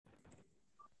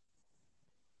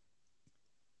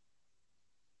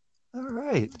All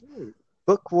right.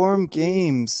 Bookworm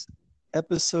Games,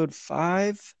 episode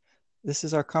 5. This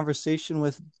is our conversation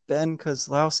with Ben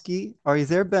Kozlowski. Are you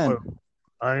there, Ben? Oh,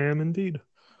 I am indeed.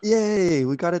 Yay,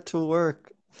 we got it to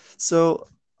work. So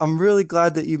I'm really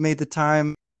glad that you made the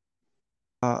time.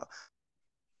 Uh,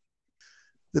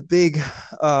 the big,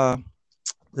 uh,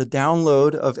 the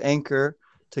download of Anchor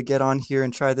to get on here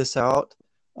and try this out.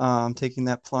 Taking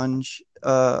that plunge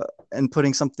and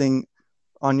putting something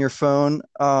on your phone.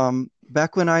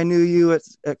 Back when I knew you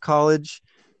at college,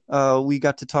 we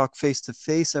got to talk face to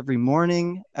face every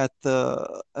morning at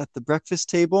the breakfast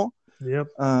table. Yep,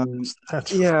 Um, there's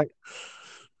that. yeah,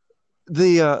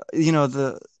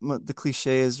 the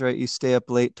cliche is right. You stay up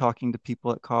late talking to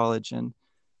people at college and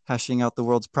hashing out the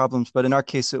world's problems. But in our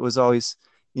case, it was always,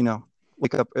 you know,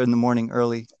 wake up in the morning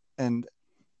early and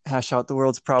hash out the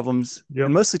world's problems and Yep,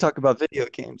 mostly talk about video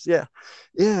games. Yeah,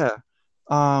 yeah.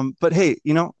 But hey,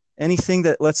 anything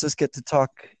that lets us get to talk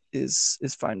is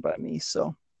fine by me.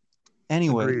 So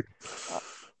anyway, agreed. uh,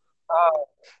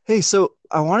 hey, so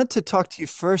I wanted to talk to you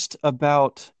first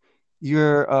about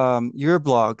your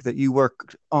blog that you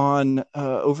worked on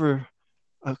over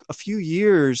a few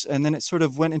years, and then it sort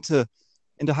of went into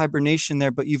hibernation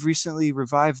there. But you've recently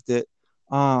revived it.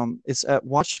 It's at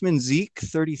Watchman Zeke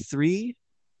 33,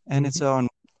 and it's Mhm. on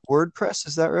WordPress.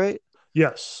 Is that right?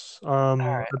 Yes, All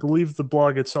right. I believe the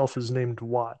blog itself is named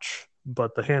Watch,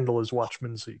 but the handle is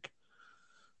Watchman Zeke.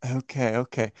 Okay,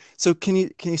 okay. So can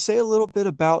you say a little bit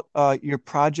about your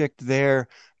project there,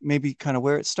 maybe kind of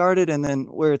where it started and then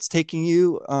where it's taking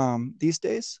you these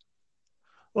days?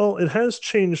 Well, it has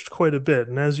changed quite a bit,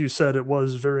 and as you said, it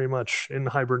was very much in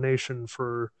hibernation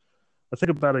for I think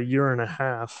about a year and a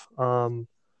half.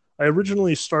 I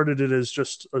originally started it as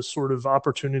just a sort of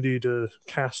opportunity to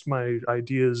cast my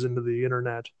ideas into the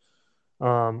internet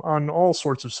on all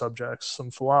sorts of subjects,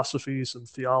 some philosophy, some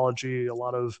theology, a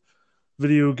lot of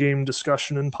video game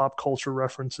discussion and pop culture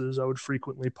references. I would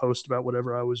frequently post about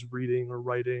whatever I was reading or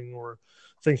writing or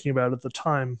thinking about at the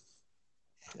time.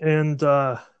 And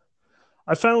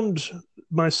I found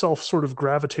myself sort of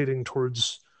gravitating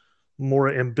towards more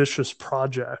ambitious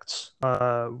projects,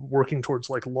 working towards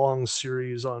like long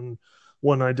series on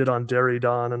one I did on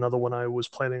Derrida, and another one I was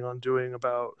planning on doing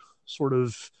about sort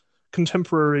of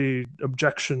contemporary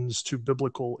objections to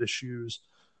biblical issues.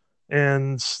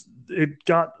 And it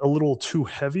got a little too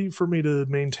heavy for me to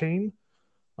maintain.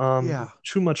 Yeah.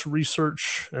 Too much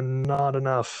research and not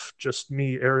enough just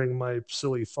me airing my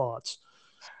silly thoughts.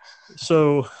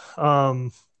 So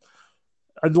um,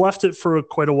 I'd left it for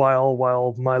quite a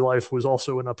while my life was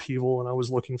also in upheaval and I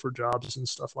was looking for jobs and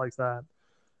stuff like that.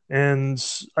 And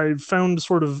I found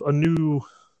sort of a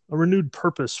renewed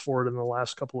purpose for it in the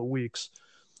last couple of weeks,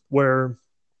 where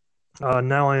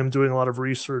now I am doing a lot of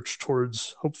research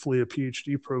towards hopefully a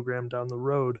PhD program down the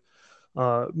road,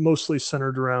 mostly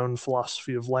centered around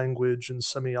philosophy of language and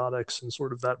semiotics and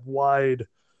sort of that wide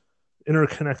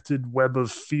interconnected web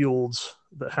of fields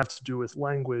that have to do with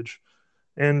language.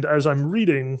 And as I'm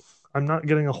reading, I'm not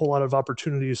getting a whole lot of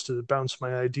opportunities to bounce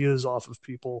my ideas off of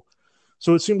people.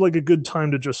 So it seemed like a good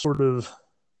time to just sort of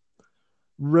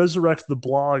resurrect the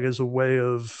blog as a way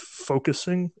of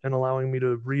focusing and allowing me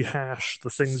to rehash the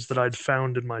things that I'd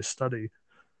found in my study.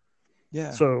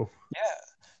 Yeah. So, Yeah.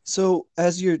 So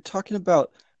as you're talking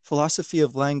about philosophy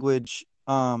of language,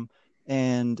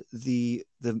 and the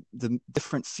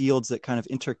different fields that kind of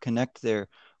interconnect there,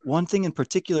 one thing in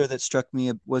particular that struck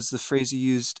me was the phrase you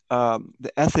used,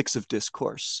 the ethics of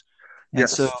discourse. And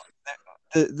so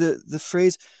yes. the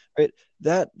phrase, right,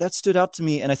 that stood out to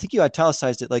me, and I think you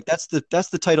italicized it. Like that's the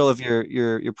title of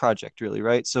your project, really,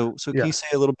 right? So can you say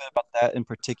Yes. a little bit about that in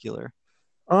particular?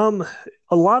 Um,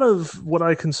 a lot of what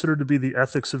I consider to be the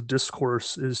ethics of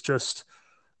discourse is just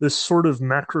this sort of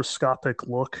macroscopic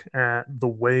look at the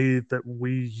way that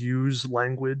we use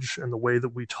language and the way that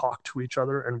we talk to each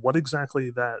other and what exactly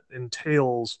that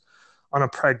entails on a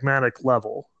pragmatic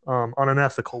level, on an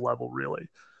ethical level, really.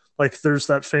 Like there's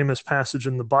that famous passage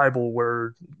in the Bible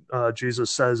where Jesus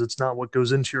says, "It's not what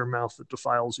goes into your mouth that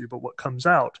defiles you, but what comes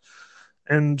out."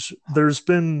 And there's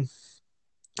been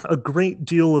a great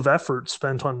deal of effort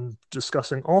spent on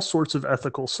discussing all sorts of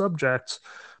ethical subjects,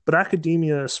 but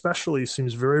academia especially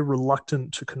seems very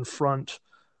reluctant to confront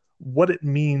what it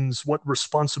means, what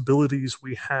responsibilities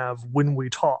we have when we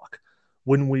talk,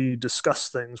 when we discuss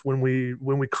things, when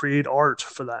we create art,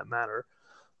 for that matter,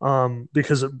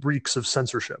 because it reeks of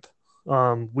censorship.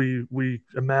 We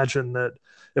imagine that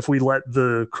if we let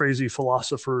the crazy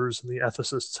philosophers and the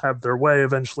ethicists have their way,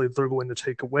 eventually they're going to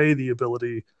take away the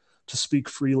ability to speak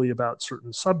freely about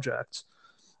certain subjects,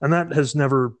 and that has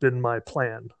never been my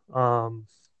plan.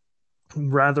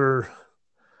 Rather,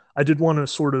 I did want to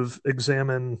sort of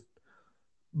examine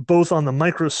both on the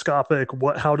microscopic,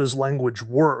 how does language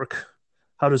work?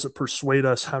 How does it persuade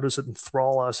us? How does it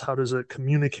enthrall us? How does it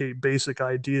communicate basic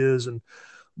ideas? And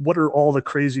what are all the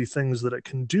crazy things that it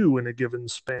can do in a given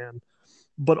span?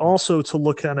 But also to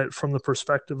look at it from the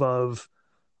perspective of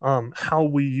how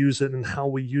we use it and how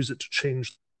we use it to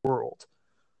change the world.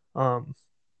 Um,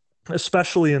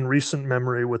 Especially in recent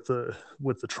memory with the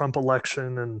Trump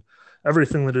election and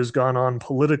everything that has gone on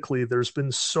politically, there's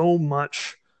been so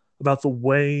much about the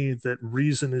way that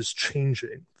reason is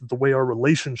changing, the way our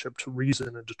relationship to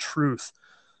reason and to truth,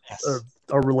 uh, Yes.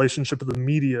 our relationship to the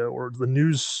media or the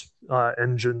news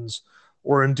engines,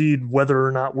 or indeed whether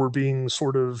or not we're being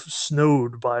sort of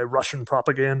snowed by Russian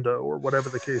propaganda or whatever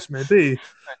the case may be.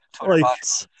 Twitter Like,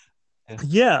 bots.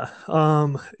 Yeah. yeah,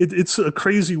 it's a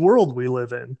crazy world we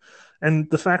live in. And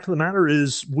the fact of the matter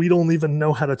is, we don't even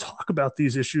know how to talk about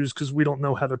these issues because we don't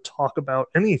know how to talk about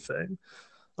anything.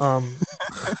 Um,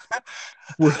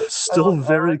 we're still I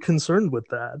very like concerned with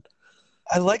that.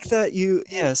 I like that you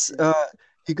yes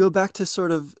you go back to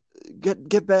sort of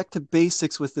get back to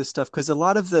basics with this stuff because a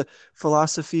lot of the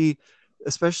philosophy,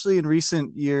 especially in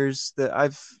recent years that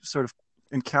I've sort of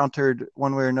encountered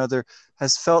one way or another,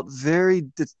 has felt very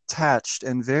detached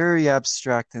and very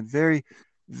abstract and very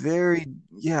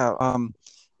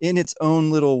in its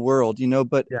own little world, you know.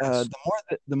 But Yes.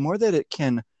 the more that it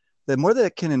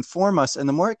can inform us, and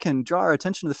the more it can draw our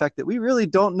attention to the fact that we really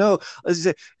don't know, as you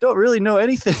say, don't really know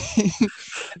anything,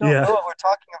 don't Yeah. know what we're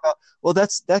talking about. Well,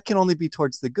 that can only be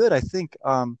towards the good, I think.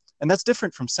 And that's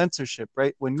different from censorship,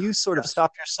 right? When you sort of Yes.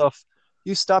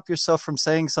 you stop yourself from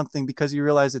saying something because you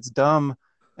realize it's dumb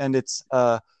and it's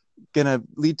gonna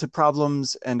lead to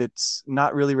problems and it's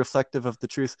not really reflective of the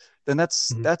truth, then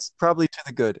Mhm. that's probably to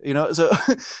the good, you know. So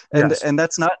Yes. and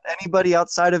that's not anybody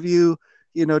outside of you,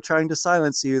 you know, trying to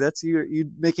silence you. That's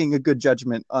you making a good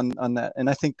judgment on that. And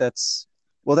I think that's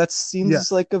well, that Yeah.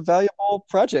 seems like a valuable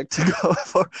project to go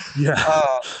for. Yeah.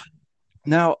 Uh,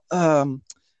 now,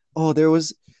 oh, there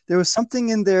was something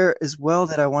in there as well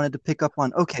that I wanted to pick up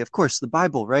on. Okay, of course, the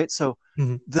Bible, right? So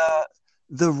Mhm. the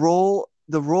the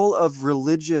role of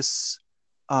religious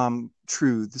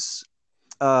truths,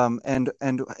 and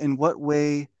in what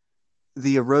way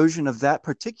the erosion of that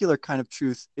particular kind of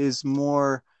truth is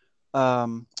more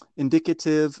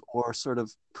indicative or sort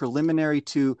of preliminary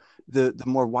to the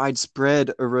more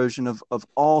widespread erosion of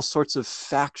all sorts of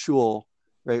factual,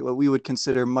 right, what we would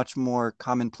consider much more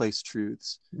commonplace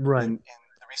truths Right. in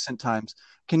the recent times.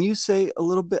 Can you say a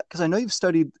little bit, because I know you've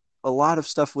studied a lot of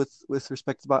stuff with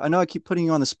respect to, I know I keep putting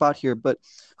you on the spot here, but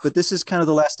this is kind of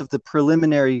the last of the Mhm.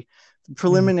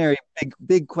 preliminary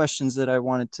big questions that I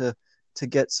wanted to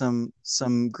get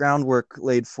some groundwork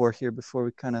laid for here before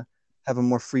we kind of have a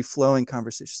more free flowing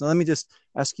conversation. So let me just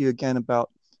ask you again about,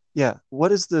 yeah,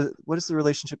 what is the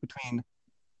relationship between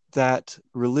that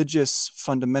religious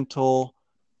fundamental,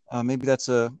 maybe that's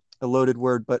a loaded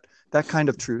word, but that kind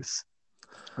of truth,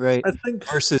 right, I think,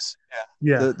 versus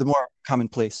yeah. the more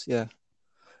commonplace, yeah.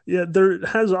 Yeah, there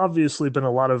has obviously been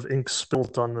a lot of ink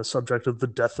spilt on the subject of the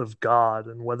death of God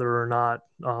and whether or not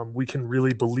we can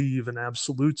really believe in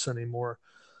absolutes anymore.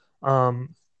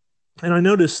 Um, and I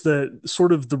noticed that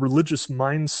sort of the religious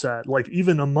mindset, like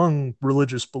even among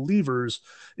religious believers,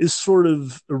 is sort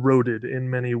of eroded in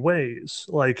many ways.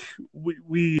 Like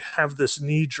we have this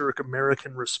knee jerk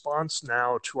American response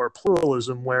now to our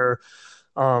pluralism where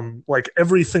like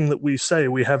everything that we say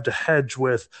we have to hedge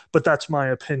with, but that's my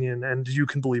opinion and you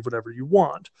can believe whatever you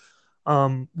want.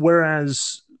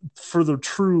 Whereas for the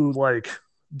true like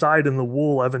dyed in the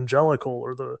wool evangelical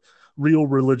or the real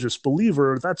religious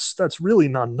believer, that's really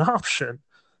not an option.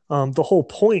 The whole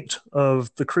point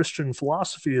of the Christian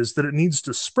philosophy is that it needs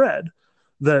to spread,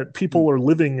 that Mm. people are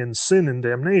living in sin and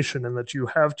damnation, and that you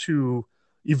have to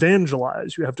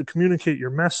evangelize, you have to communicate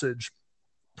your message,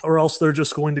 or else they're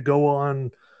just going to go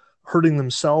on hurting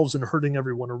themselves and hurting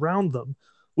everyone around them,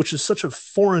 which is such a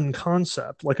foreign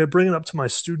concept. Like I bring it up to my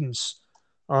students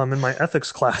in my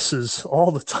ethics classes all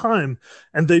the time,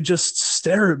 and they just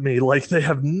stare at me like they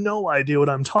have no idea what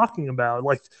I'm talking about.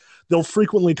 Like they'll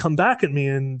frequently come back at me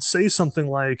and say something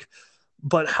like,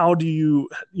 but how do you,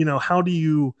 how do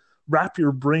you wrap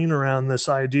your brain around this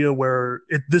idea where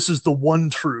this is the one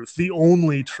truth, the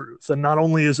only truth, and not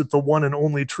only is it the one and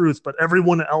only truth, but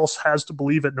everyone else has to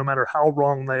believe it no matter how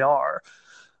wrong they are.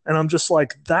 And I'm just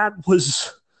like, that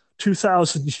was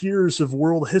 2000 years of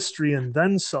world history and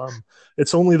then some.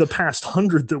 It's only the past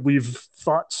 100 that we've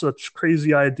thought such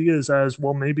crazy ideas as,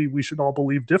 well, maybe we should all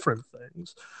believe different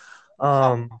things.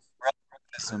 Huh. um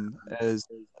Relativism as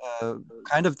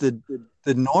kind of the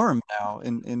the norm now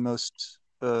in most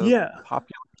Yeah.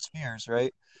 popular spheres,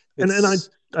 right? And It's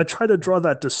I try to draw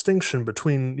that distinction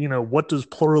between, what does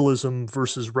pluralism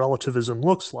versus relativism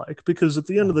looks like? Because at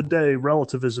the end of the day,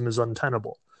 relativism is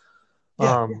untenable.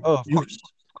 yeah. Oh, of You, course.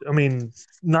 I mean,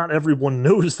 not everyone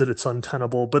knows that it's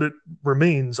untenable, but it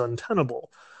remains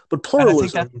untenable. But And I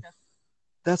think pluralism,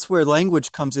 that's where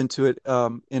language comes into it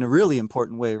in a really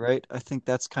important way, right? I think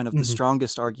that's kind of the mhm,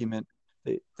 strongest argument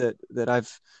that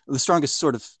I've the strongest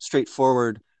sort of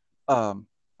straightforward um,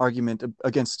 argument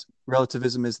against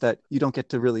relativism is that you don't get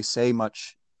to really say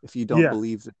much if you don't yeah,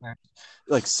 believe that there's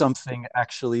like something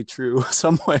actually true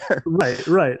somewhere. right,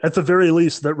 right. At the very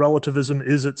least, that relativism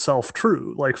is itself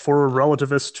true. Like for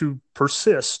relativists to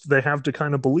persist, they have to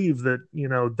kind of believe that,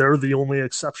 they're the only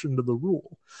exception to the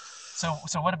rule.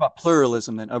 So what about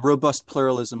pluralism then? A robust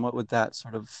pluralism, what would that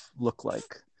sort of look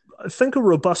like? I think a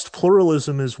robust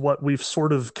pluralism is what we've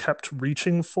sort of kept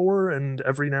reaching for and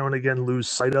every now and again lose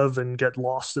sight of and get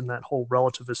lost in that whole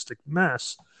relativistic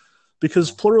mess.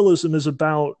 Because pluralism is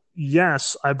about,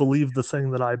 yes, I believe the thing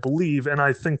that I believe, and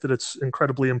I think that it's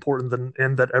incredibly important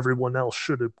and that everyone else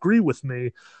should agree with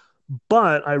me.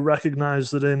 But I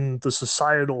recognize that in the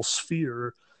societal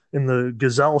sphere, in the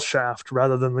Gesellschaft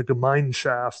rather than the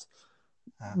Gemeinschaft,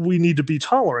 Uh, we need to be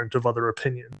tolerant of other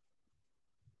opinions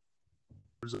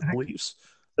and I think beliefs.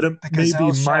 But it the may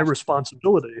be my Gesellschaft,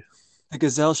 responsibility. the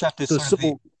Gesellschaft is The sort of the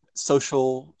civil,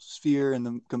 social sphere and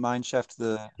the Gemeinschaft,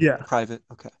 the yeah, private.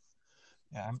 Okay.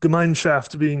 Yeah.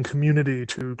 Gemeinschaft being community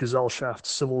to Gesellschaft,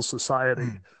 civil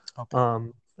society,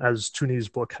 Okay. as Tooney's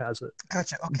book has it.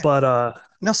 Gotcha. Okay. But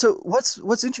Now, so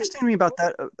what's interesting to me about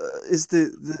that is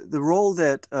the role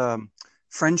that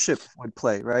friendship would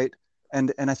play, right?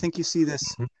 And I think you see this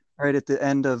right at the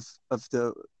end of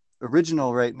the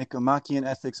original, right, Nicomachean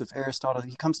Ethics of Aristotle.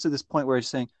 He comes to this point where he's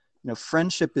saying,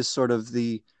 friendship is sort of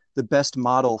the best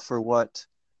model for what,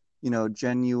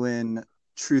 genuine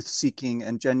truth seeking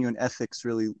and genuine ethics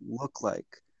really look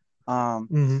like.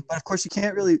 mhm, But of course, you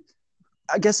can't really.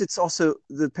 I guess it's also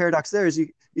the paradox there is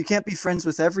you can't be friends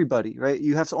with everybody, right?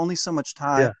 You have only so much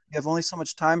time. yeah, You have only so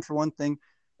much time for one thing,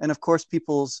 and of course,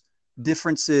 people's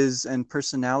differences and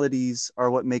personalities are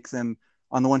what make them,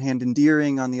 on the one hand,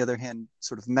 endearing, on the other hand,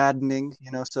 sort of maddening.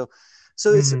 So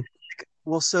it's mhm,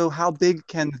 well. So how big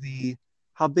can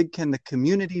the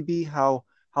community be?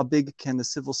 How big can the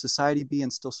civil society be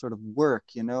and still sort of work?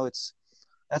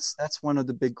 That's one of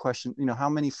the big questions. How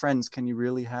many friends can you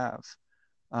really have?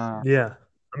 Uh, yeah.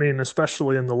 I mean,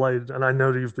 especially in the light, and I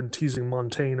know that you've been teasing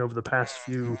Montaigne over the past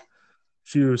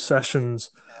few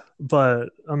sessions, but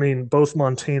I mean, both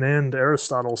Montaigne and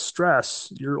Aristotle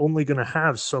stress you're only going to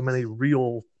have so many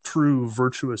real, true,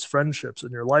 virtuous friendships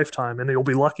in your lifetime, and you'll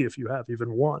be lucky if you have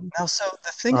even one. Now, so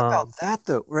the thing about Um, that,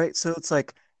 though, right? So it's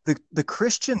like the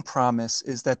Christian promise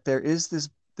is that there is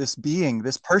this being,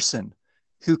 this person,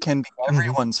 who can be mhm,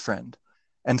 everyone's friend,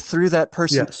 and through that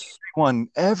person, yes,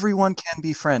 everyone can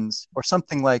be friends, or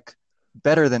something like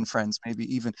better than friends, maybe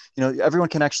even. Everyone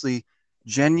can actually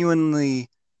genuinely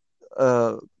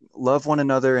uh, love one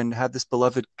another and have this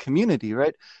beloved community,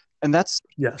 right? And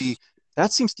yes,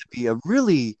 that seems to be a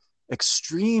really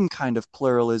extreme kind of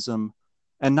pluralism,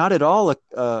 and not at all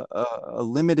a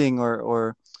limiting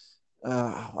or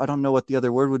I don't know what the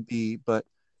other word would be, but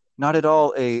not at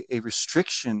all a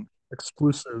restriction.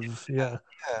 exclusive, yeah,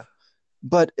 Yeah.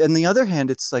 But on the other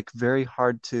hand, it's like very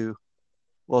hard to,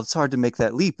 well, it's hard to make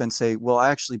that leap and say, well,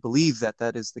 I actually believe that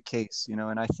that is the case, and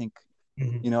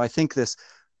mhm, I think this.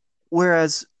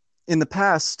 Whereas in the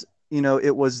past,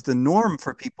 it was the norm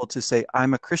for people to say,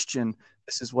 I'm a Christian,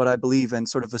 this is what I believe, and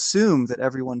sort of assume that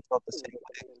everyone felt the same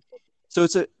way. So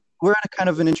we're at a kind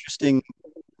of an interesting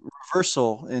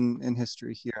reversal in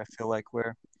history here, I feel like,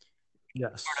 where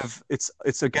yes. sort of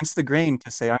it's against the grain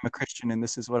to say I'm a Christian and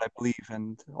this is what I believe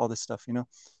and all this stuff.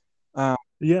 Um,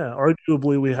 Yeah,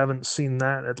 arguably we haven't seen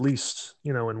that at least,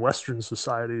 in Western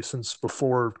society since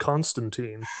before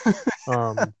Constantine,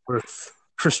 with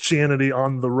Christianity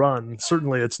on the run.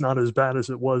 Certainly it's not as bad as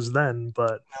it was then,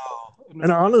 but no,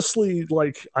 and honestly,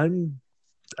 like I'm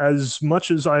as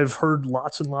much as I've heard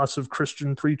lots and lots of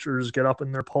Christian preachers get up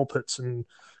in their pulpits and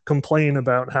complain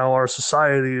about how our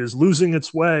society is losing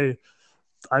its way,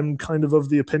 I'm kind of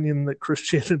the opinion that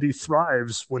Christianity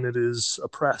thrives when it is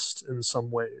oppressed in some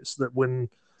ways. That when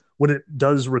it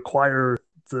does require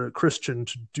the Christian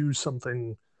to do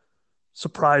something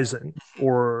surprising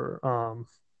or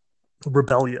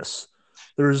rebellious,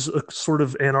 there's a sort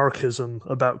of anarchism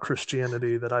about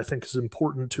Christianity that I think is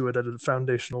important to it at a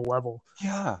foundational level.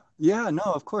 yeah, yeah, no,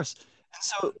 of course. And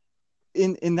so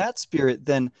in that spirit,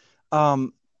 then,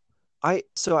 um, I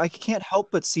can't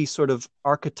help but see sort of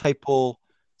archetypal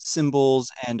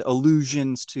symbols and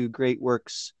allusions to great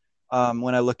works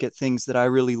when I look at things that I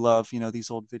really love, these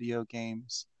old video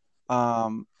games.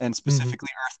 And Hmm. specifically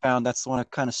Earthbound, that's the one I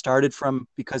kind of started from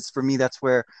because for me that's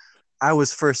where I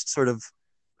was first sort of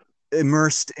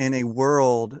immersed in a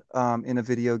world in a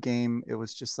video game. It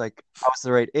was just like I was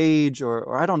the right age,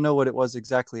 or I don't know what it was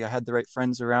exactly. I had the right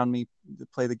friends around me to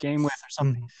play the game with, or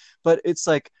something. Hmm. But it's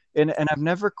like, and I've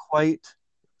never quite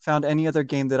found any other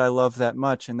game that I love that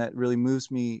much and that really moves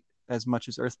me as much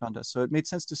as Earthbound does. So it made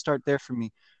sense to start there for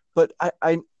me. But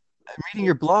I'm reading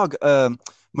your blog.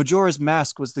 Majora's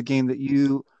Mask was the game that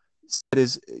you said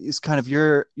is kind of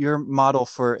your model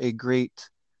for a great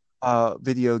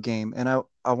video game, and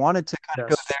I wanted to kind of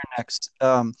go Yes. there next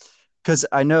because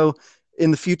I know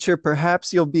in the future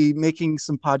perhaps you'll be making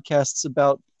some podcasts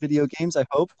about video games. I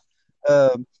hope.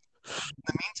 In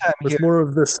the meantime, here, With more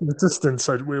of this insistence,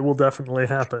 it will definitely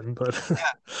happen. But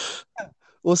yeah.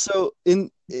 Well, so in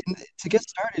to get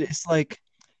started, it's like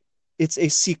it's a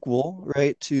sequel,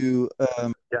 right, to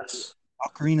yes.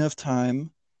 Ocarina of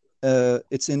Time.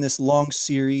 It's in this long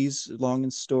series, long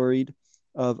and storied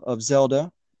of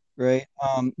Zelda, right?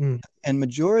 Mm. And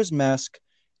Majora's Mask,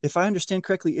 if I understand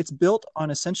correctly, it's built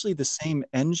on essentially the same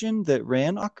engine that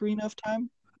ran Ocarina of Time.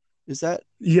 Is that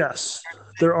Yes,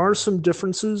 there are some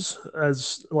differences.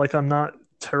 As like, I'm not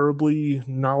terribly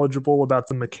knowledgeable about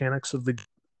the mechanics of the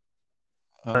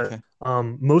okay?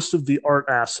 most of the art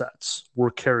assets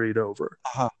were carried over.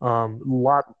 Aha.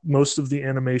 Most of the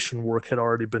animation work had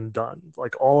already been done.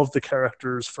 Like all of the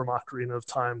characters from Ocarina of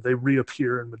Time, they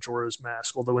reappear in Majora's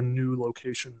Mask, although in new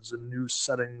locations and new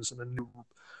settings and in new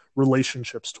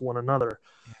relationships to one another.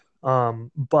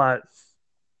 But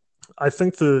I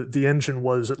think the engine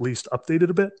was at least updated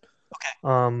a bit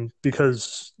Okay.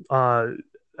 because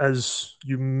as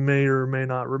you may or may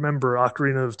not remember,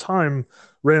 Ocarina of Time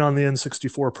ran on the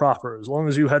N64 proper. As long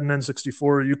as you had an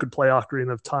N64, you could play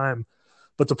Ocarina of Time.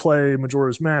 But to play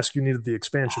Majora's Mask, you needed the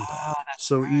expansion Ah, pack. that's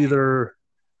So right.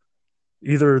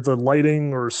 either the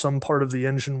lighting or some part of the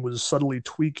engine was subtly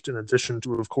tweaked, in addition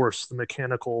to, of course, the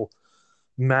mechanical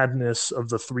madness of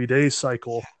the 3 day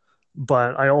cycle.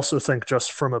 But I also think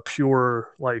just from a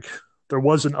pure, like, there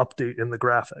was an update in the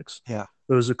graphics. Yeah.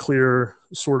 There was a clear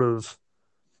sort of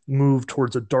move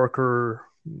towards a darker,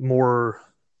 more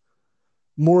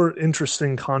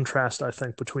interesting contrast, I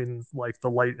think, between like the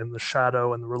light and the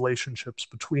shadow and the relationships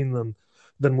between them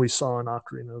than we saw in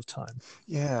Ocarina of Time.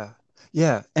 Yeah.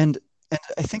 Yeah. And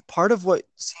I think part of what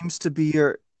seems to be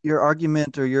your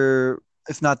argument or your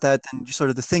if not that, then sort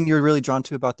of the thing you're really drawn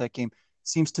to about that game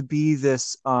seems to be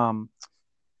this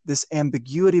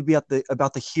ambiguity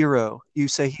about the hero. You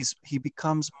say he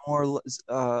becomes more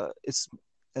it's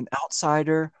an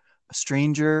outsider, a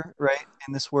stranger, right,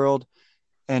 in this world,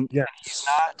 and Yes.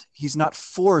 he's not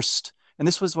forced. And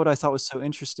this was what I thought was so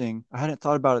interesting. I hadn't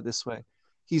thought about it this way.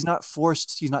 He's not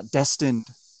forced. He's not destined,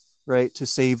 right, to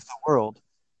save the world.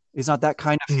 He's not that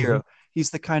kind of Mm-hmm. hero.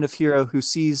 He's the kind of hero who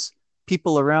sees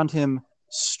people around him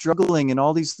struggling in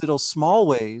all these little small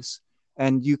ways,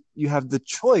 and you have the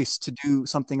choice to do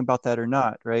something about that or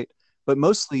not, right? But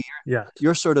mostly Yes.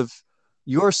 you're sort of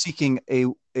you're seeking a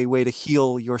way to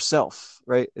heal yourself,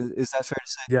 right? Is that fair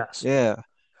to say? Yes. Yeah.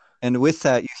 And with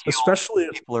that, you heal Especially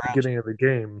at people the around beginning of the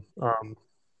game.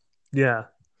 Yeah.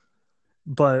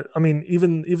 But I mean,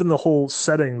 even the whole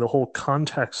setting, the whole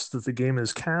context that the game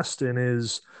is cast in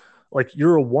is like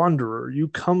you're a wanderer. You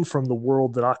come from the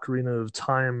world that Ocarina of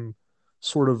Time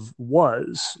sort of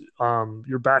was.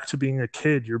 You're back to being a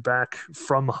kid. You're back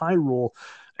from Hyrule,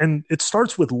 and it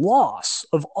starts with loss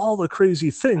of all the crazy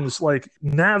things. Like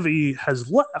Navi has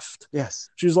left. you. Yes.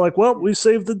 She's like, "Well, we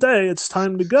saved the day. It's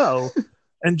time to go."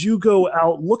 And you go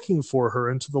out looking for her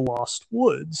into the Lost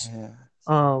Woods.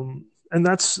 Yeah. And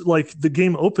that's like the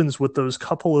game opens with those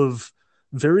couple of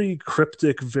very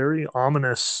cryptic, very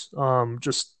ominous,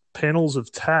 just panels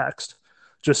of text,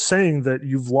 just saying that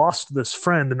you've lost this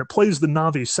friend, and it plays the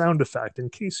Navi sound effect in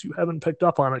case you haven't picked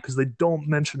up on it because they don't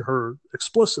mention her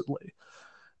explicitly.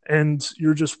 And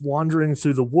you're just wandering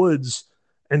through the woods,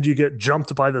 and you get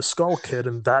jumped by the Skull Kid,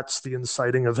 and that's the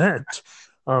inciting event.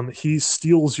 He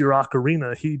steals your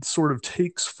ocarina. He sort of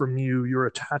takes from you your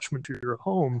attachment to your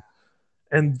home,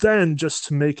 and then, just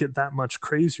to make it that much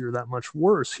crazier, that much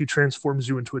worse, he transforms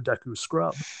you into a Deku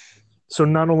Scrub. So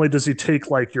not only does he take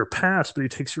like your past, but he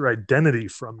takes your identity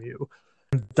from you.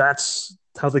 And that's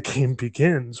how the game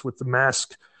begins, with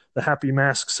the happy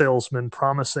mask salesman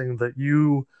promising that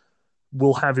you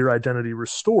will have your identity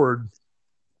restored,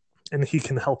 and he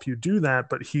can help you do that,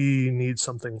 but he needs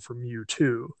something from you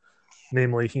too.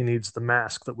 Namely, he needs the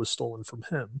mask that was stolen from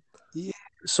him. Yeah.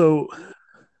 So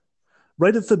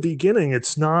right at the beginning,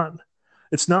 it's not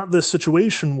this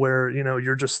situation where,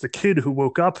 you're just the kid who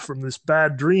woke up from this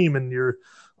bad dream and you're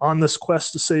on this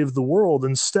quest to save the world.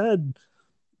 Instead,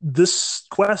 this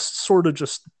quest sort of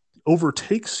just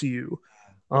overtakes you.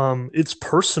 It's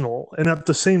personal, and at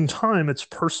the same time, it's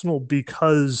personal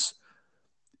because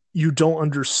you don't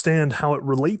understand how it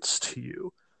relates to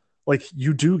you. Like,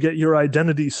 you do get your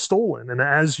identity stolen, and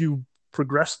as you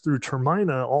progress through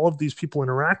Termina, all of these people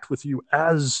interact with you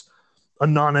as a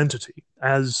non-entity,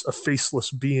 as a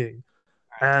faceless being,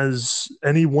 as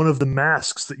any one of the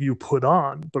masks that you put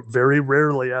on, but very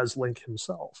rarely as Link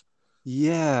himself.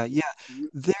 Yeah, yeah.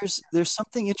 There's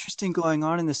something interesting going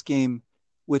on in this game,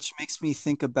 which makes me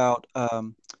think about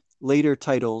later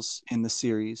titles in the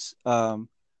series.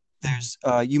 There's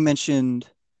you mentioned,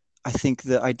 I think,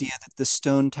 the idea that the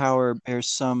stone tower bears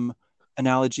some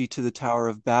analogy to the Tower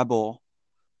of Babel,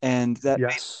 and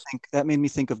Yes. that made me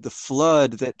think of the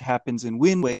flood that happens in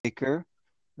Wind Waker,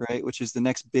 right? Which is the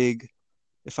next big,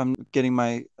 if I'm getting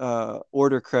my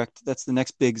order correct, that's the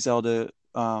next big Zelda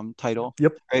title,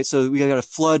 Yep. right? So we got a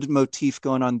flood motif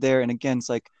going on there, and again, it's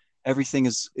like everything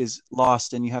is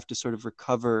lost, and you have to sort of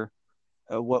recover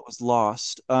what was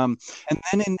lost. And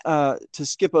then to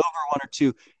skip over one or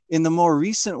two, in the more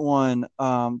recent one,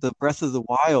 the Breath of the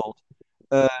Wild,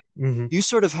 uh, Hmm. you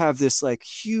sort of have this like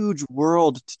huge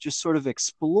world to just sort of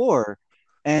explore.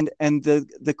 And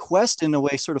the quest in a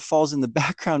way sort of falls in the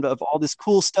background of all this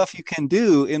cool stuff you can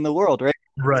do in the world, right?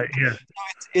 Right. Yeah.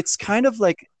 It's kind of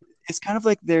like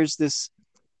there's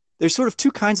sort of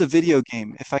two kinds of video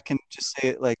game, if I can just say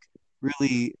it like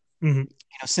really, Hmm.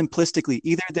 simplistically.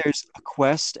 Either there's a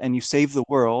quest and you save the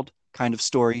world kind of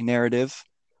story narrative,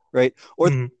 right?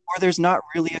 Hmm. Or there's not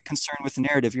really a concern with the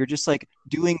narrative. You're just like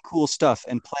doing cool stuff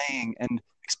and playing and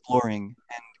exploring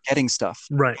and getting stuff.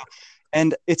 Right.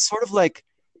 And it's sort of like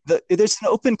there's an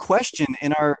open question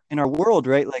in our world,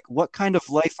 right? Like, what kind of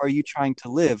life are you trying to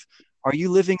live? Are you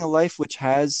living a life which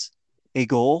has a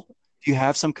goal? Do you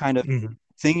have some kind of Hmm.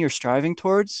 thing you're striving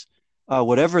towards,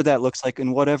 whatever that looks like,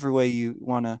 in whatever way you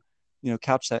want to,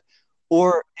 couch that?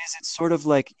 Or is it sort of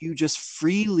like you just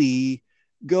freely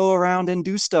go around and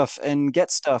do stuff and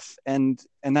get stuff, and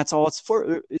that's all it's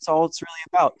for? It's all it's really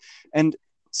about. And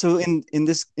so in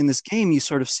this game, you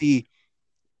sort of see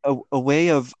a way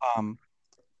of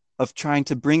trying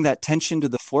to bring that tension to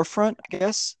the forefront. I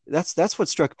guess that's what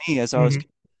struck me as I was Hmm.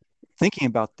 thinking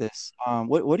about this.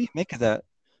 What do you make of that?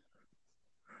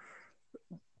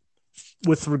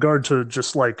 With regard to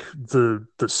just like the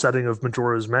setting of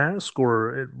Majora's Mask,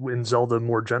 or in Zelda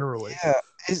more generally. Yeah,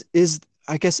 is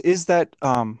I guess is that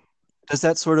does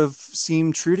that sort of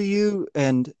seem true to you?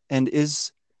 And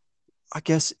is I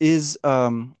guess is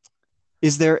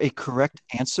there a correct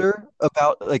answer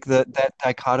about like that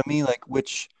dichotomy, like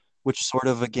which sort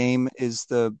of a game is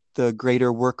the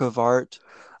greater work of art, I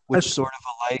which th- sort of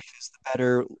a life is the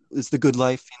better, is the good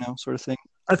life, sort of thing.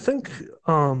 I think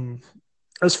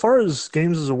as far as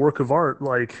games as a work of art,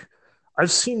 like I've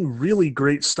seen really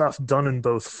great stuff done in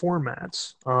both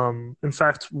formats. In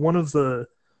fact, one of the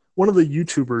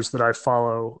YouTubers that I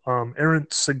follow,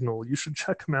 Errant Signal, you should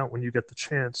check him out when you get the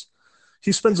chance.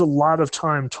 He spends a lot of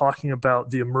time talking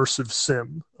about the immersive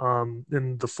sim,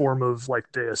 in the form of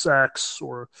like Deus Ex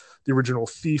or the original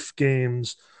Thief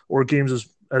games, or games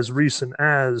as recent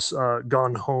as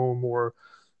Gone Home, or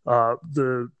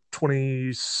the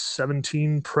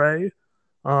 2017 Prey.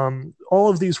 All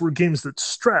of these were games that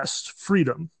stressed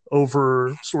freedom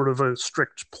over sort of a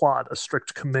strict plot, a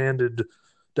strict commanded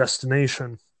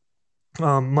destination,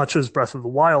 much as Breath of the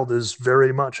Wild is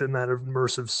very much in that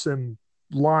immersive sim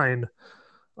line.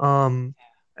 Um,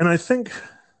 and I think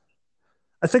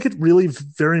it really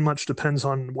very much depends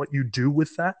on what you do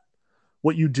with that,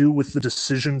 what you do with the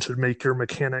decision to make your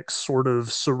mechanics sort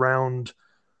of surround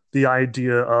the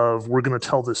idea of we're going to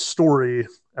tell this story,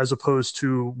 as opposed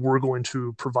to we're going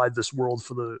to provide this world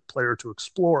for the player to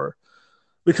explore.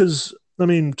 Because, I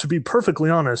mean, to be perfectly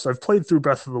honest, I've played through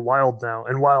Breath of the Wild now,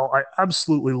 and while I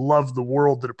absolutely love the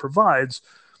world that it provides,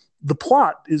 the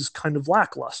plot is kind of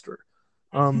lackluster.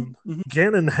 Hmm. Um, Hmm.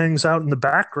 Ganon hangs out in the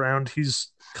background.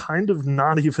 He's kind of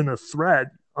not even a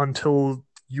threat until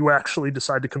you actually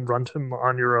decide to confront him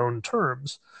on your own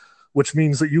terms, which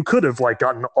means that you could have like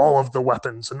gotten all of the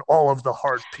weapons and all of the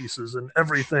heart pieces and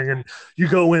everything, and you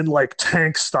go in like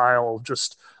tank style,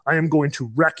 just I am going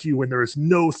to wreck you and there is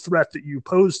no threat that you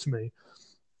pose to me.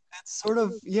 It's sort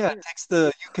of, yeah, it takes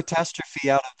the catastrophe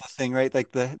out of the thing, right?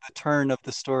 Like the turn of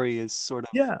the story is sort of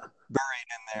Yeah. buried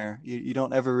in there. You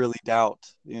don't ever really doubt.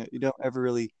 You don't ever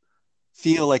really.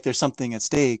 feel like there's something at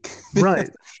stake. Right.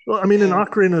 Well, I mean, in Yeah.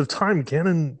 Ocarina of Time,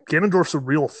 Ganondorf's a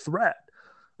real threat.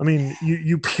 I mean,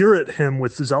 you peer at him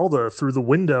with Zelda through the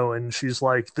window, and she's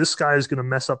like, "This guy is going to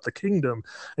mess up the kingdom."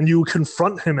 And you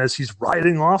confront him as he's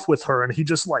riding off with her, and he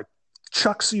just like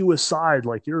chucks you aside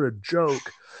like you're a joke.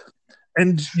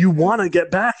 And you want to get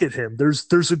back at him.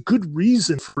 There's a good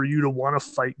reason for you to want to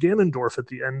fight Ganondorf at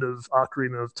the end of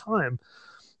Ocarina of Time,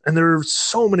 and there are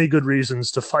so many good reasons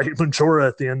to fight Majora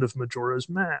at the end of Majora's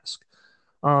Mask.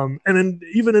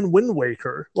 Even in Wind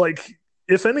Waker, like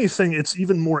if anything, it's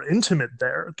even more intimate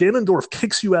there. Ganondorf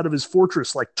kicks you out of his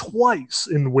fortress like twice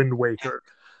in Wind Waker,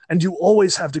 and you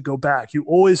always have to go back. You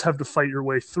always have to fight your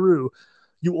way through.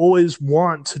 You always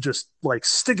want to just like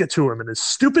stick it to him and his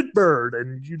stupid bird,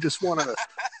 and you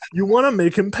want to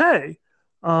make him pay.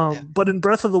 Yeah. But in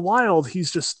Breath of the Wild,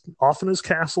 he's just off in his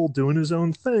castle doing his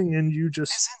own thing, and you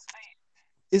just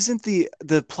Isn't the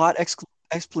plot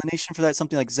explanation for that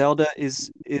something like Zelda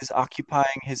is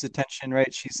occupying his attention,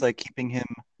 right? She's like keeping him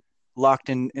locked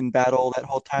in battle that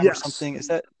whole time or yes, something. Is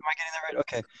that, am I getting that right?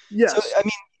 Okay. So yes, I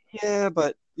mean, yeah,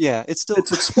 but yeah, it's still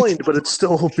it's explained, but it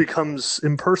still becomes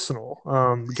impersonal.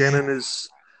 Ganon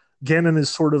is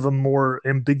sort of a more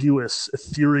ambiguous,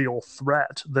 ethereal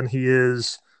threat than he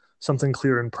is something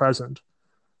clear and present.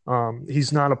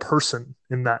 He's not a person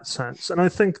in that sense, and I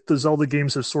think the Zelda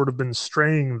games have sort of been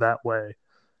straying that way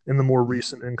in the more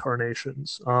recent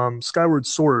incarnations. Skyward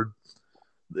Sword,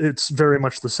 it's very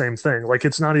much the same thing. Like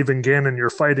it's not even Ganon you're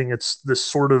fighting; it's this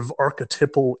sort of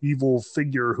archetypal evil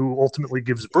figure who ultimately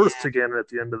gives birth to Ganon at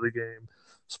the end of the game.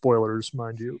 Spoilers,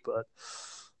 mind you, but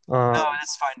no, um,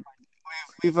 it's fine.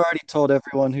 We've already told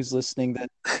everyone who's listening that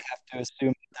they have to assume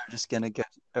that they're just gonna get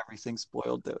everything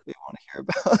spoiled that they want to hear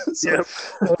about. So yeah,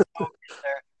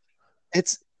 there.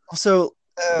 It's so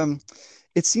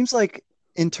it seems like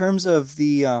in terms of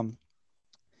the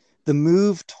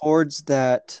move towards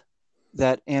that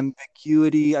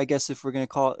ambiguity, I guess if we're gonna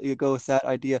call it, you go with that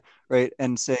idea, right?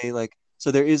 And say like,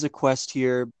 so there is a quest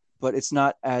here, but it's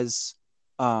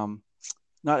um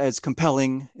not as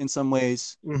compelling in some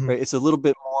ways, mm-hmm. right? It's a little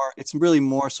bit more, it's really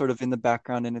more sort of in the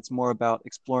background, and it's more about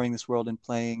exploring this world and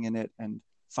playing in it and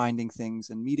finding things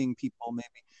and meeting people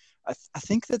maybe. I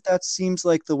think that that seems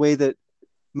like the way that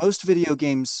most video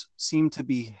games seem to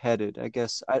be headed, I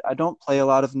guess. I don't play a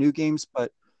lot of new games,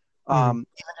 but Mm-hmm.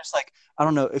 even just like, I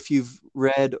don't know if you've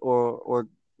read or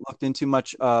looked into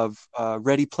much of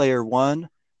Ready Player One,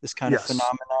 this kind of Yes,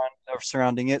 phenomenon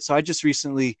surrounding it. So I just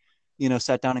recently,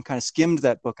 sat down and kind of skimmed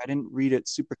that book. I didn't read it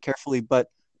super carefully, but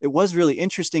it was really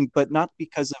interesting, but not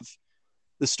because of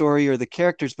the story or the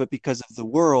characters, but because of the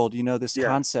world, this yeah,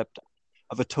 concept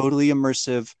of a totally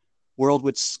immersive world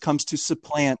which comes to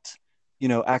supplant,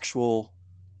 actual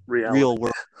real reality,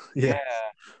 world. yeah. Yeah,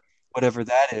 whatever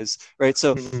that is, right?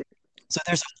 So Mm-hmm.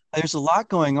 there's a lot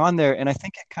going on there, and I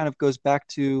think it kind of goes back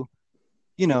to,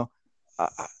 you know,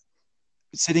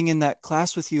 sitting in that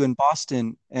class with you in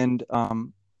Boston, and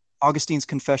Augustine's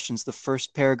Confessions, the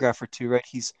first paragraph or two, right?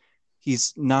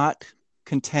 He's not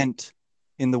content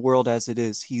in the world as it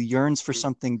is. He yearns for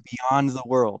something beyond the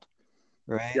world,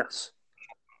 right? Yes.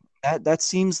 That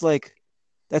seems like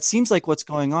what's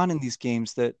going on in these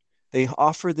games, that they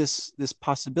offer this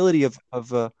possibility of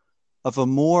a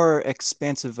more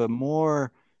expansive, a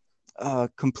more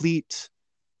complete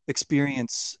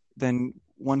experience than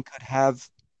one could have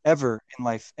ever in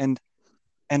life. And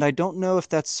I don't know if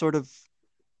that's sort of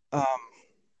um,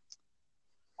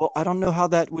 well, I don't know how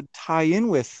that would tie in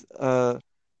with the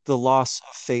loss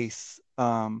of faith.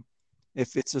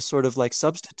 If it's a sort of like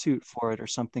substitute for it or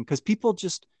something, because people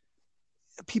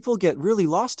get really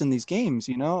lost in these games,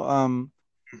 Mhm.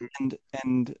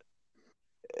 and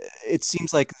it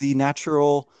seems like the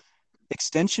natural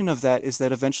extension of that is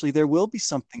that eventually there will be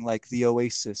something like the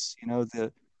Oasis,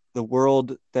 the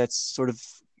world that's sort of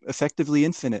effectively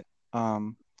infinite.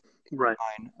 Right.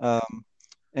 Fine.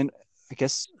 And I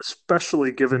guess,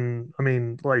 Especially given, I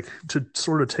mean, like to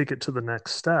sort of take it to the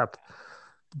next step.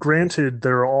 Granted,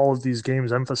 there are all of these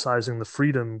games emphasizing the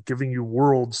freedom, giving you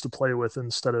worlds to play with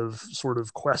instead of sort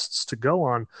of quests to go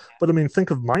on. But I mean,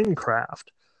 think of Minecraft.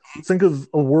 Think of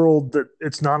a world that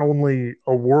it's not only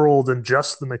a world and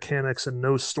just the mechanics and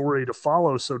no story to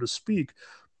follow, so to speak,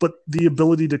 but the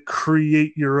ability to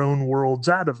create your own worlds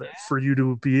out of it for you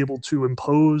to be able to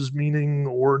impose meaning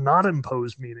or not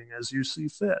impose meaning as you see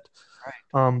fit.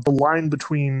 right. The line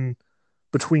between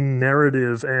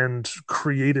narrative and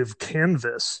creative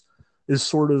canvas is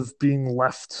sort of being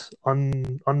left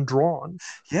undrawn.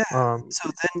 Yeah. Um,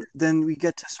 So then we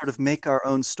get to sort of make our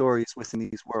own stories within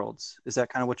these worlds. Is that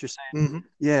kind of what you're saying? mhm.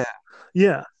 Yeah.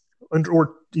 Yeah,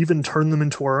 or even turn them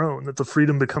into our own, that the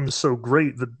freedom becomes so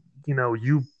great that,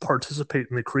 you participate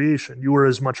in the creation. You are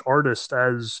as much artist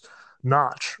as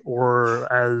Notch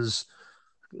or as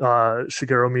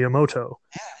Shigeru Miyamoto.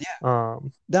 Yeah.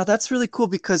 Um, Now that's really cool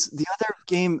because the other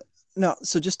game, no,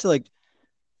 so just to like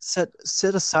set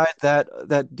aside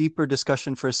that deeper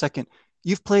discussion for a second.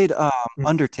 You've played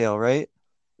Undertale, right?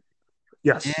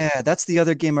 yes. Yeah, that's the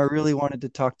other game I really wanted to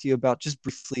talk to you about just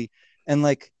briefly. And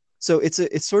like, so it's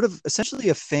sort of essentially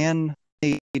a fan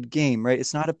made game, right?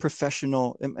 It's not a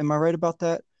professional. Am I right about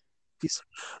that? He's,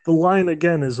 The line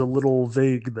again is a little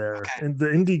vague there. okay. And the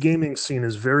indie gaming scene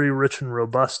is very rich and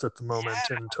robust at the moment,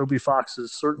 Yeah, and Toby Fox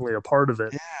is certainly a part of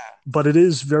it. yeah. But it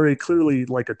is very clearly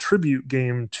like a tribute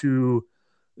game to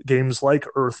games like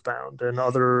Earthbound and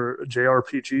other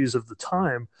JRPGs of the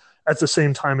time, at the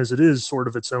same time as it is sort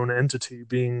of its own entity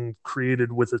being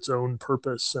created with its own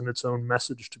purpose and its own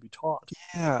message to be taught.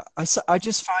 Yeah, I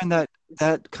just find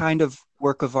that kind of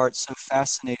work of art so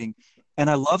fascinating. And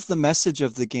I love the message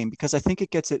of the game because I think it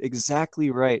gets it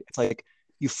exactly right. It's like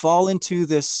you fall into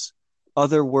this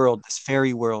other world, this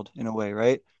fairy world in a way,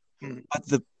 right? Mm. But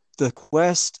the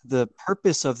quest, the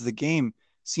purpose of the game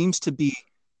seems to be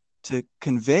to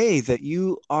convey that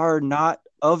you are not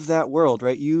of that world,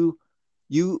 right? You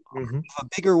Mm-hmm. have a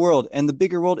bigger world, and the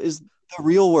bigger world is the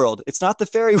real world. It's not the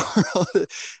fairy world.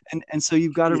 And so Yeah.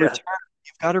 you've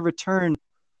got to return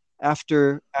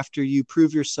after you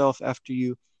prove yourself, after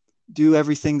you do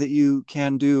everything that you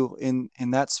can do in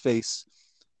that space,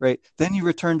 right? Then you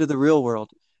return to the real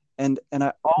world. And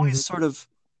Mm-hmm.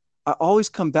 I always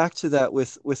come back to that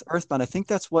with Earthbound. I think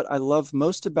that's what I love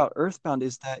most about Earthbound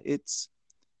is that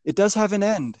it does have an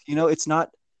end. You know, it's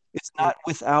not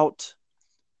without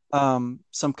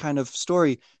some kind of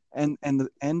story, and the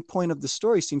end point of the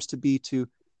story seems to be to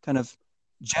kind of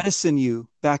jettison you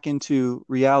back into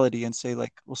reality and say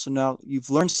like, well, so now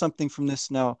you've learned something from this.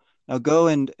 Now go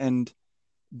and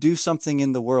do something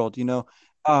in the world. You know,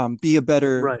 be a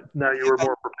better Right. Now you be a were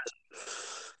better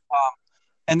more.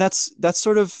 and that's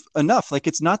sort of enough. Like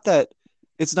it's not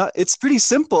it's pretty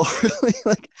simple, really.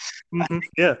 Like Mm-hmm.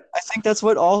 Yeah. I think that's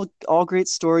what all great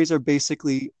stories are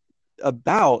basically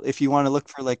about. If you want to look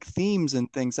for like themes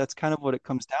and things, that's kind of what it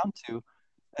comes down to.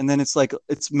 And then it's like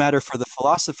it's matter for the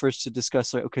philosophers to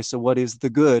discuss like, okay, so what is the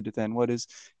good then? What is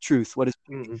truth? What is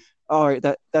Mm-hmm. all right,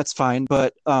 that's fine.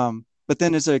 But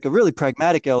then there's like a really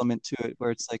pragmatic element to it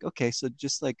where it's like, okay, so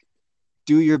just like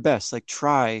do your best, like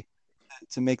try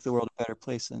to make the world a better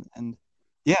place. And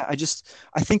yeah,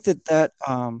 I think that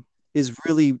is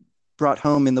really brought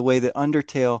home in the way that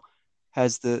Undertale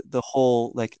has the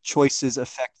whole like choices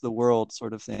affect the world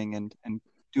sort of thing, and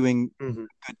doing Mm-hmm.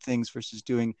 good things versus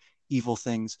doing evil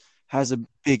things has a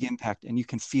big impact, and you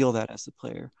can feel that as the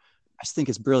player. I just think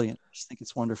it's brilliant. I just think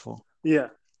it's wonderful. Yeah.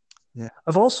 Yeah.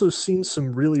 I've also seen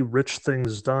some really rich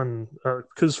things done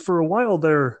because for a while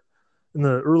there, in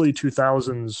the early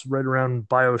 2000s, right around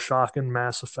Bioshock and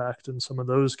Mass Effect and some of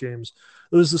those games,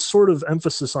 there was this sort of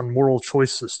emphasis on moral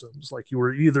choice systems. Like you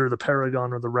were either the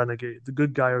Paragon or the Renegade, the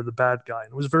good guy or the bad guy.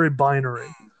 And it was very binary.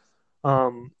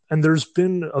 And there's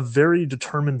been a very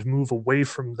determined move away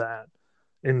from that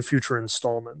in future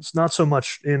installments. Not so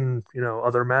much in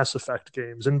other Mass Effect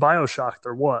games. In Bioshock,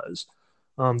 there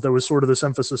was sort of this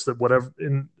emphasis that whatever,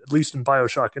 in at least in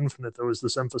Bioshock Infinite, there was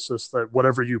this emphasis that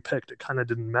whatever you picked, it kind of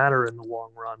didn't matter in the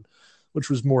long run, which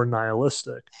was more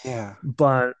nihilistic. Yeah.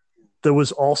 But there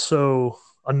was also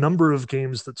a number of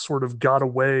games that sort of got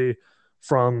away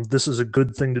from this is a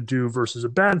good thing to do versus a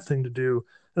bad thing to do,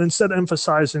 and instead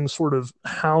emphasizing sort of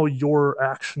how your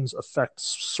actions affect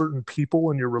certain people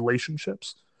and your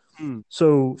relationships. Hmm.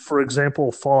 So, for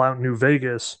example, Fallout New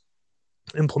Vegas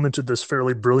implemented this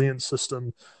fairly brilliant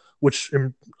system, which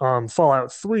in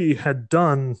Fallout 3 had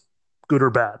done good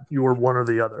or bad. You were one or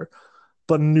the other.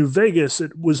 But in New Vegas,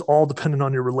 it was all dependent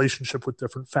on your relationship with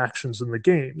different factions in the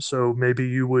game. So maybe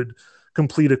you would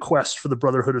complete a quest for the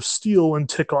Brotherhood of Steel and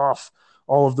tick off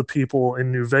all of the people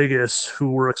in New Vegas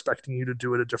who were expecting you to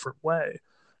do it a different way.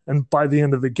 And by the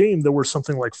end of the game, there were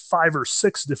something like 5 or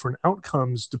 6 different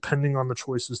outcomes depending on the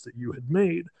choices that you had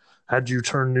made. Had you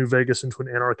turned New Vegas into an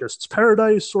anarchist's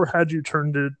paradise, or had you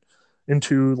turned it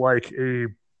into like a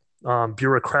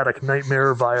bureaucratic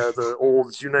nightmare via the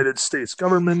old United States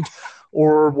government,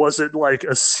 or was it like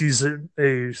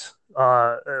a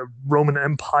Roman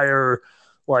Empire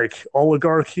like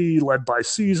oligarchy led by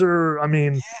Caesar? I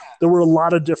mean, there were a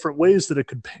lot of different ways that it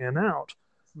could pan out.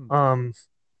 Hmm. Um,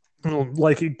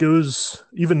 like it goes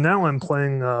even now. I'm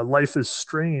playing Life is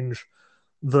Strange,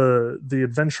 the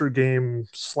adventure game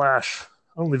slash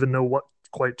I don't even know what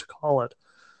quite to call it,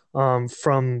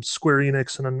 from Square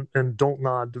Enix and Don't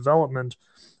Nod Development,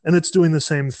 and it's doing the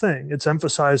same thing. It's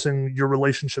emphasizing your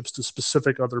relationships to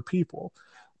specific other people.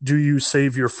 Do you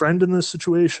save your friend in this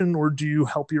situation, or do you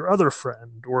help your other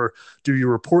friend, or do you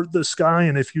report this guy?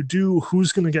 And if you do,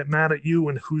 who's going to get mad at you,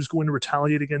 and who's going to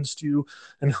retaliate against you,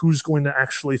 and who's going to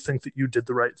actually think that you did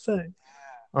the right thing?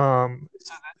 Um,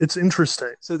 So it's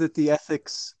interesting. so that the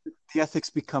ethics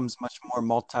becomes much more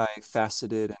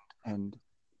multifaceted and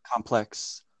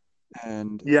complex,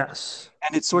 and Yes.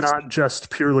 and it sorts Not just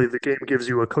purely the game gives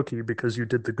you a cookie because you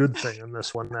did the good thing in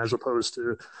this one, as opposed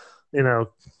to, you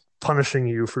know, punishing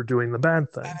you for doing the bad and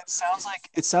thing. it sounds like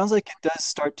it does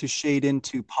start to shade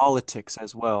into politics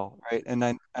as well, right? And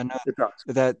I know It does.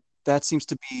 that that seems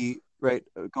to be right,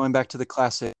 going back to the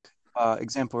classic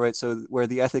example, right? So where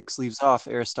the ethics leaves off,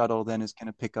 Aristotle then is going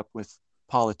to pick up with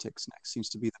politics next, seems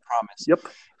to be the promise. Yep.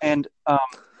 And um,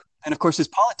 and of course, his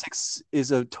politics is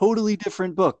a totally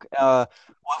different book. What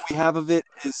we have of it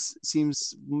is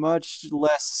seems much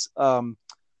less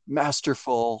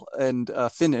masterful and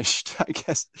finished, I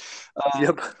guess. Uh,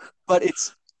 Yep. but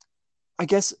it's, I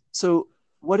guess, so.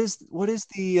 What is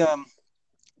the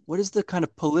kind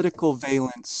of political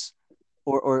valence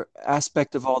or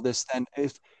aspect of all this then?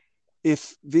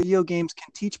 If video games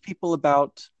can teach people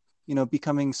about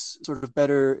becoming sort of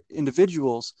better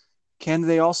individuals, can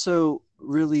they also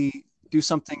really do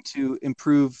something to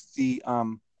improve the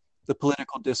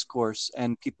political discourse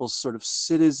and people's sort of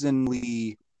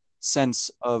citizenly sense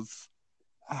of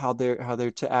how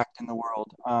they're to act in the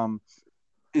world?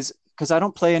 Is Because I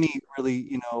don't play any really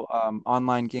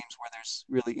online games where there's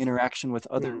really interaction with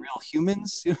other Mhm. real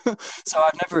humans. So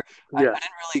I Yeah.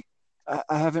 didn't really,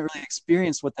 I haven't really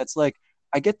experienced what that's like.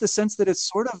 I get the sense that it's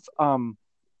sort of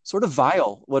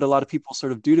vile what a lot of people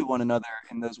sort of do to one another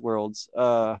in those worlds,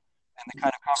 and the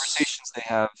kind of conversations they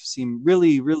have seem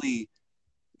really, really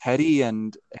petty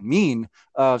and mean.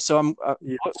 So what,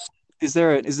 Yes. is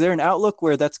there an outlook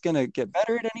where that's gonna get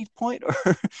better at any point, or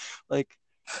like?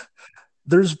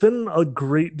 There's been a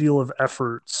great deal of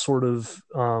effort sort of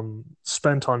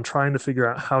spent on trying to figure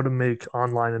out how to make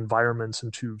online environments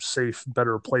into safe,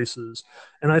 better places.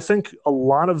 And I think a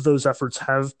lot of those efforts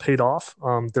have paid off.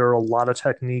 There are a lot of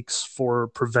techniques for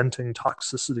preventing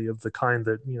toxicity of the kind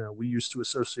that, we used to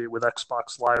associate with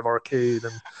Xbox Live Arcade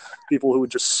and people who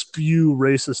would just spew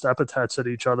racist epithets at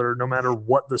each other no matter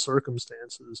what the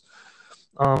circumstances.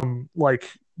 Like,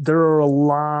 there are a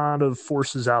lot of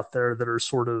forces out there that are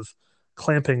sort of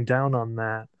clamping down on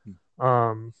that.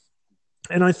 Um,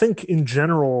 and I think in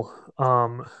general,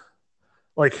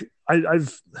 like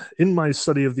I've in my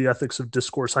study of the ethics of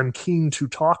discourse, I'm keen to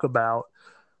talk about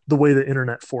the way that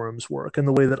internet forums work and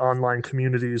the way that online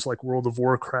communities like World of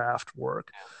Warcraft work.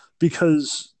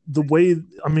 Because the way,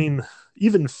 I mean,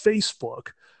 even Facebook,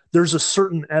 there's a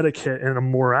certain etiquette and a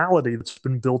morality that's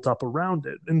been built up around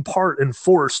it, in part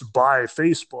enforced by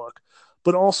Facebook,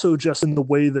 but also just in the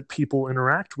way that people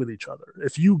interact with each other.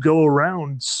 If you go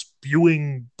around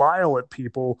spewing bile at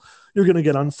people, you're going to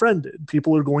get unfriended.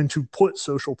 People are going to put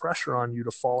social pressure on you to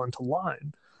fall into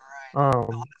line. Um,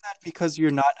 That because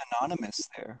you're not anonymous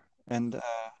there, and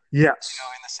yes.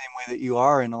 in the same way that you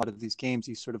are in a lot of these games,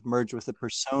 you sort of merge with a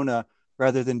persona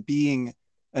rather than being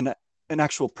an an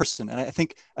actual person. And I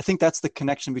think that's the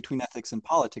connection between ethics and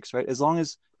politics, right? As long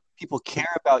as people care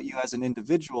about you as an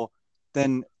individual,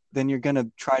 then you're going to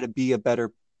try to be a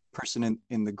better person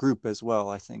in the group as well,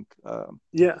 I think.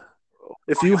 Yeah.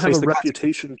 If Or you you'll have face a the consequences.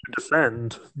 reputation to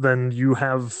defend, then you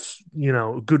have,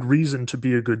 good reason to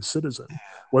be a good citizen.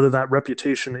 Whether that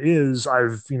reputation is,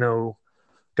 I've,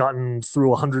 gotten through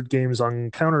 100 games on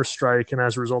Counter Strike, and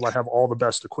as a result, I have all the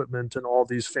best equipment and all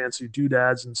these fancy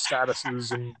doodads and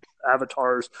statuses and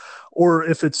avatars, or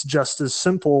if it's just as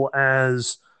simple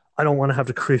as I don't want to have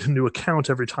to create a new account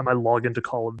every time I log into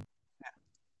Call of.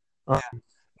 Yeah.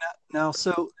 Now,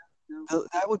 so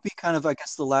that would be kind of, I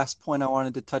guess, the last point I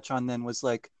wanted to touch on then was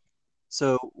like,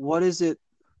 so what is it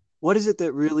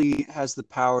that really has the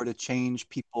power to change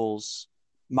people's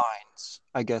minds,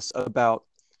 I guess, about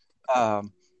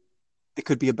um, it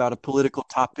could be about a political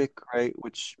topic, right,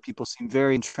 which people seem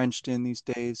very entrenched in these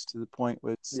days to the point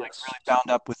where it's like Yes. really bound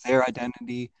up with their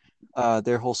identity,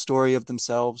 their whole story of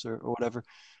themselves, or whatever.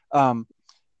 Um,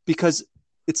 because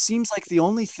it seems like the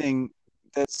only thing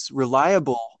that's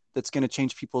reliable that's going to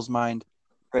change people's mind,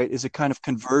 right, is a kind of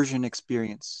conversion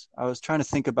experience. I was trying to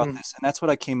think about Mm, this, and that's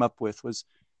what I came up with was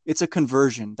it's a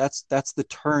conversion. That's the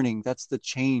turning, that's the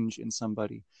change in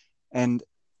somebody. And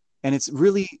and it's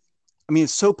really, I mean,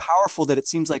 it's so powerful that it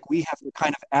seems like we have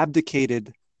kind of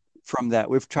abdicated from that.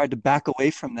 We've tried to back away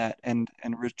from that and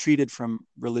retreated from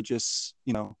religious,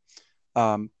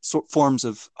 forms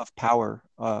of power,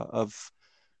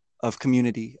 of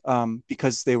community,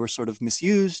 because they were sort of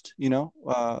misused. Mhm.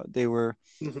 They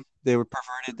were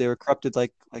perverted, they were corrupted,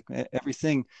 like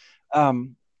everything.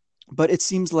 Um, but it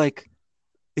seems like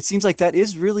that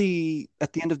is really,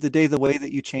 at the end of the day, the way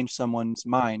that you change someone's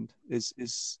mind is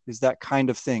that kind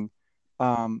of thing.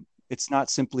 It's not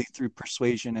simply through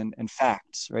persuasion and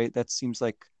facts, right? That seems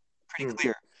like pretty Mm.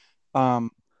 clear.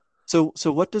 Um, so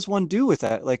what does one do with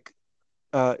that? Like,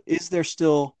 is there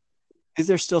still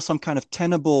some kind of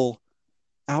tenable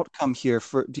outcome here?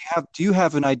 Do you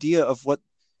have an idea of what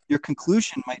your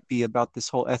conclusion might be about this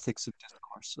whole ethics of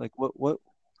discourse? Like, what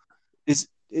is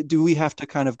do we have to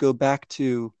kind of go back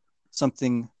to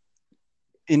something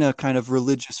in a kind of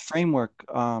religious framework,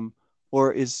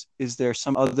 or is there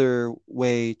some other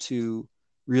way to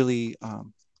really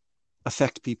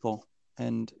affect people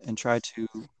and try to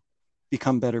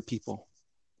become better people?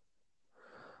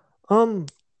 Um,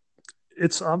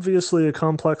 it's obviously a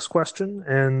complex question,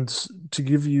 and to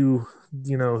give you,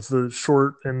 the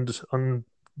short and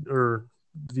or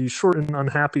the short and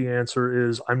unhappy answer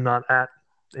is I'm not at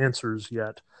answers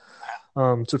yet.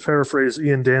 To paraphrase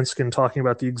Ian Danskin talking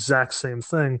about the exact same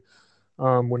thing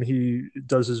when he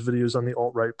does his videos on the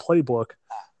alt right playbook,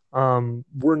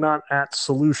 we're not at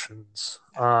solutions.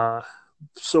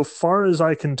 So far as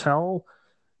I can tell,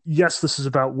 yes, this is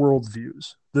about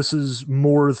worldviews. This is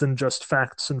more than just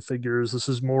facts and figures. This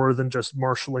is more than just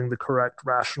marshaling the correct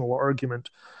rational argument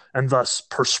and thus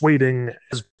persuading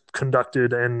is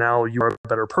conducted and now you are a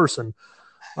better person.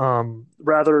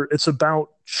 Rather, it's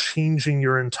about changing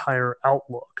your entire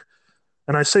outlook.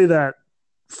 And I say that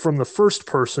from the first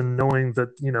person, knowing that,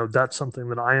 that's something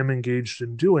that I am engaged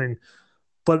in doing.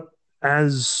 But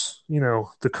as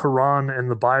the Quran and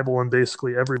the Bible and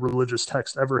basically every religious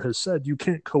text ever has said, you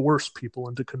can't coerce people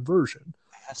into conversion.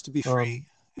 It has to be free.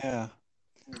 Um, Yeah.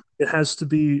 it has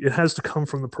to come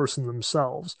from the person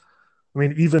themselves. I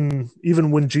mean,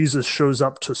 even when Jesus shows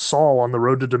up to Saul on the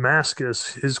road to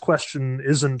Damascus, his question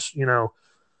isn't,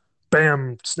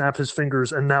 bam, snap his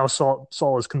fingers, and now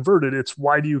Saul is converted. It's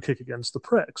why do you kick against the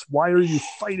pricks? Why are you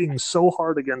fighting so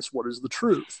hard against what is the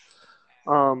truth?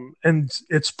 And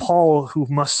it's Paul who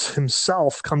must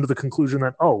himself come to the conclusion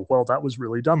that, oh, well, that was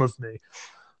really dumb of me.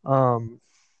 Um,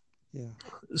 Yeah.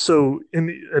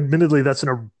 Admittedly, that's in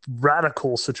a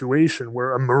radical situation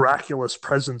where a miraculous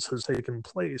presence has taken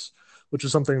place, which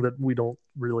is something that we don't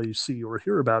really see or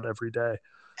hear about every day.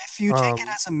 If you take it Um,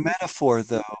 as a metaphor,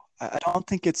 though, I don't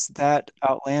think it's that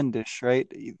outlandish, right?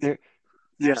 There,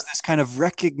 yeah, there's this kind of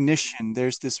recognition.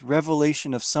 There's this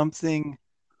revelation of something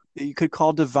that you could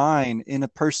call divine in a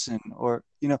person, or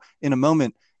in a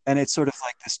moment, and it's sort of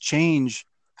like this change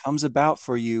comes about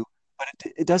for you.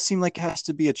 But it does seem like it has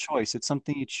to be a choice. It's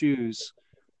something you choose,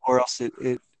 or else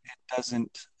it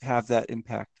doesn't have that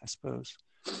impact, I suppose.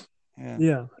 Yeah.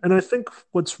 yeah. And I think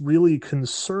what's really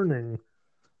concerning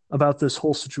about this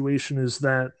whole situation is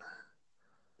that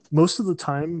most of the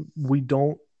time we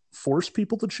don't force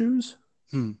people to choose.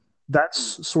 Hmm.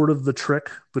 That's sort of the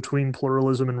trick between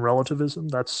pluralism and relativism.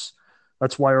 That's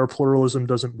why our pluralism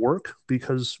doesn't work,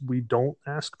 because we don't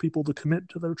ask people to commit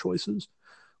to their choices.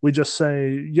 We just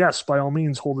say, yes, by all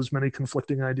means, hold as many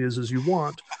conflicting ideas as you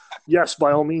want. Yes,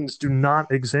 by all means, do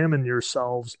not examine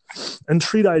yourselves and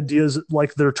treat ideas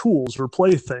like they're tools or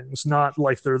playthings, not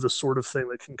like they're the sort of thing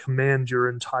that can command your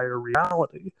entire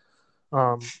reality.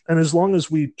 And as long as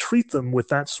we treat them with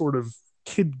that sort of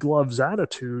kid gloves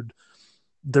attitude,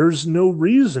 there's no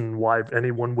reason why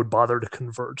anyone would bother to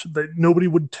convert. Nobody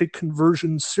would take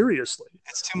conversion seriously.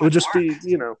 It's too It would much just work. be,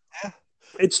 Yeah.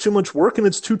 it's too much work and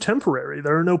it's too temporary.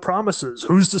 There are no promises.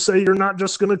 Who's to say you're not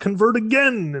just going to convert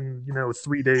again in,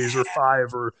 3 days or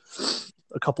five or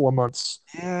a couple of months?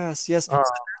 Yes, yes. So Uh,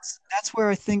 that's where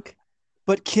I think,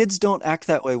 but kids don't act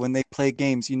that way when they play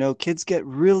games. Kids get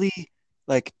really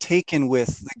like taken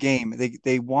with the game.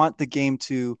 They want the game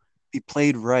to be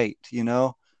played right. yes.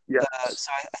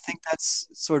 So I think that's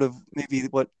sort of maybe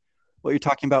what you're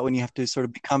talking about when you have to sort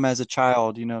of become as a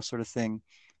child, sort of thing.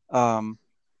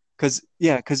 Because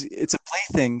it's a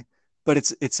plaything, but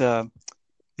it's an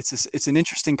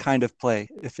interesting kind of play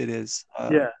if it is.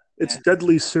 Yeah. It's Yeah.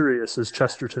 deadly serious, as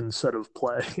Chesterton said of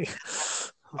play.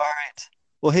 All right.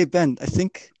 Well, hey Ben, I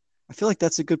feel like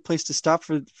that's a good place to stop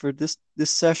for this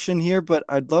session here, but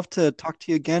I'd love to talk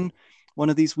to you again one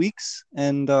of these weeks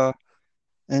and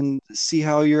see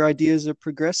how your ideas are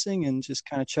progressing and just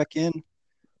kind of check in.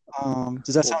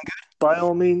 Does that Well, sound good? by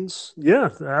all means, yeah,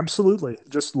 absolutely.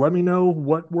 Just let me know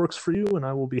what works for you, and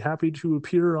I will be happy to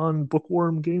appear on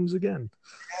Bookworm Games again.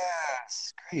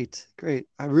 Yes. Great. Great.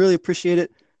 I really appreciate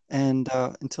it. And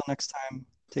until next time,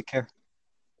 take care.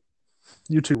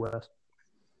 You too, Wes.